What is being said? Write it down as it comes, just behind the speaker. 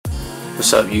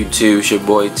What's up YouTube, it's your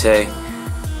boy Tay,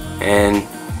 and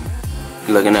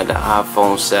you're looking at the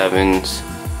iPhone 7's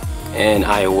and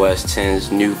iOS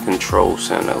 10's new control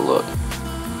center look.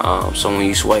 So when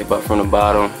you swipe up from the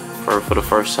bottom for the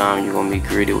first time, you're going to be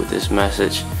greeted with this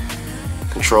message: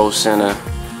 Control Center,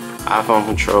 iPhone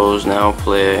controls, now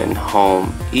player, and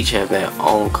home each have their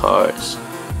own cards.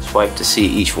 Swipe to see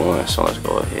each one. So let's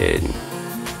go ahead and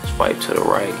swipe to the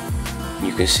right.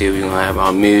 You can see we're going to have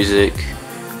our music.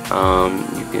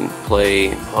 You can play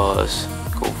and pause,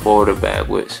 go forward or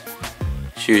backwards,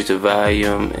 choose the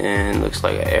volume, and looks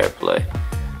like an AirPlay.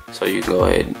 So you go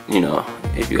ahead,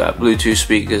 if you got Bluetooth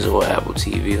speakers or Apple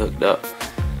TV hooked up.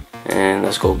 And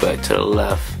let's go back to the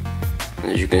left.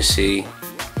 As you can see,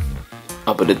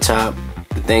 up at the top,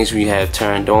 the things we have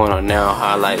turned on are now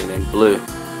highlighted in blue,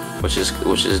 which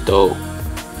is dope.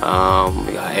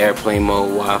 We got airplane mode,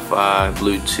 Wi-Fi,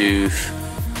 Bluetooth,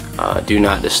 do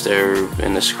not disturb,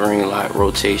 and the screen lock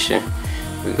rotation.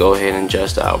 We go ahead and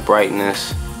adjust our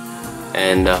brightness,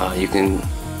 and you can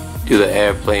do the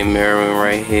AirPlay mirroring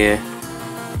right here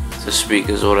to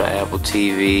speakers or the Apple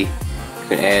TV. You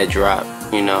can add drop,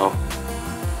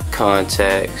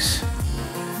 contacts,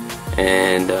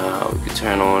 and we can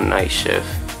turn on night shift.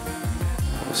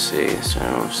 Let's see, let's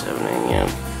turn on 7 a.m.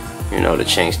 To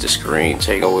change the screen,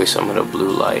 take away some of the blue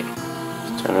light.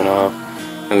 Turn it off.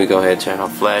 And we go ahead and turn our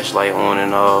flashlight on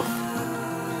and off.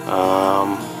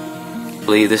 I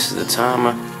believe this is the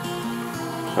timer.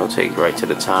 It'll take you right to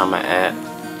the timer app.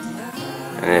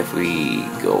 And if we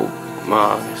go,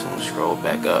 I guess I'm gonna scroll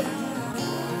back up.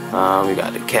 We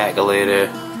got the calculator,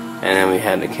 and then we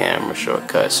had the camera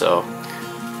shortcut. So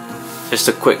just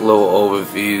a quick little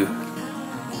overview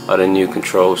of the new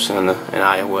control center in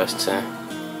iOS 10.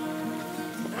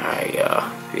 Alright,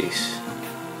 y'all. Peace.